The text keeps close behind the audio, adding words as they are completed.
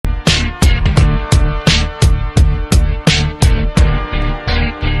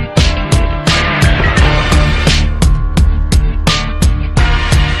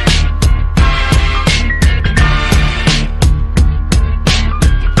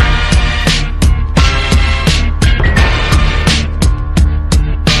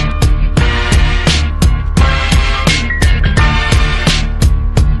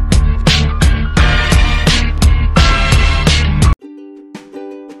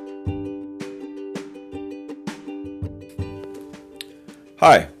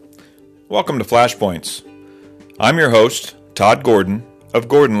Hi, welcome to Flashpoints. I'm your host, Todd Gordon of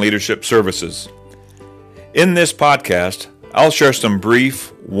Gordon Leadership Services. In this podcast, I'll share some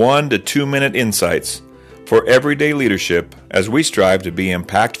brief 1 to 2 minute insights for everyday leadership as we strive to be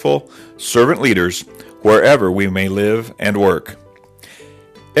impactful servant leaders wherever we may live and work.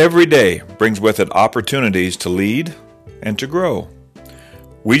 Every day brings with it opportunities to lead and to grow.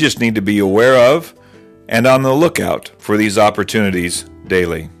 We just need to be aware of and on the lookout for these opportunities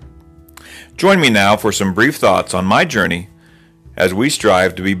daily. Join me now for some brief thoughts on my journey as we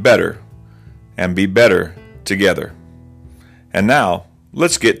strive to be better and be better together. And now,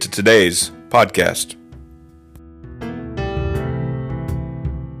 let's get to today's podcast.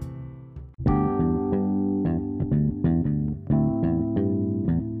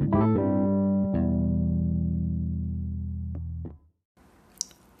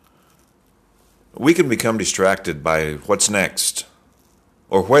 We can become distracted by what's next,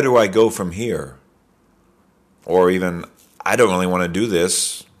 or where do I go from here, or even, I don't really want to do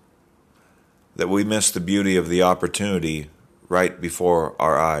this, that we miss the beauty of the opportunity right before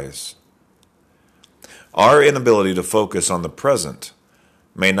our eyes. Our inability to focus on the present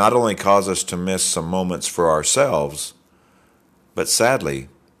may not only cause us to miss some moments for ourselves, but sadly,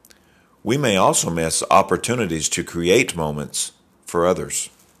 we may also miss opportunities to create moments for others.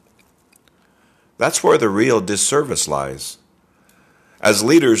 That's where the real disservice lies. As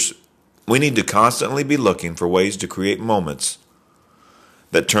leaders, we need to constantly be looking for ways to create moments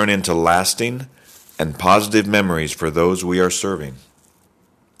that turn into lasting and positive memories for those we are serving.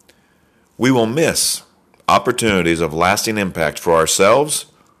 We will miss opportunities of lasting impact for ourselves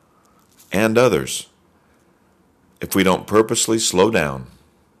and others if we don't purposely slow down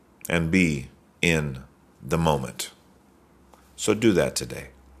and be in the moment. So do that today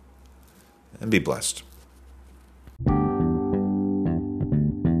and be blessed.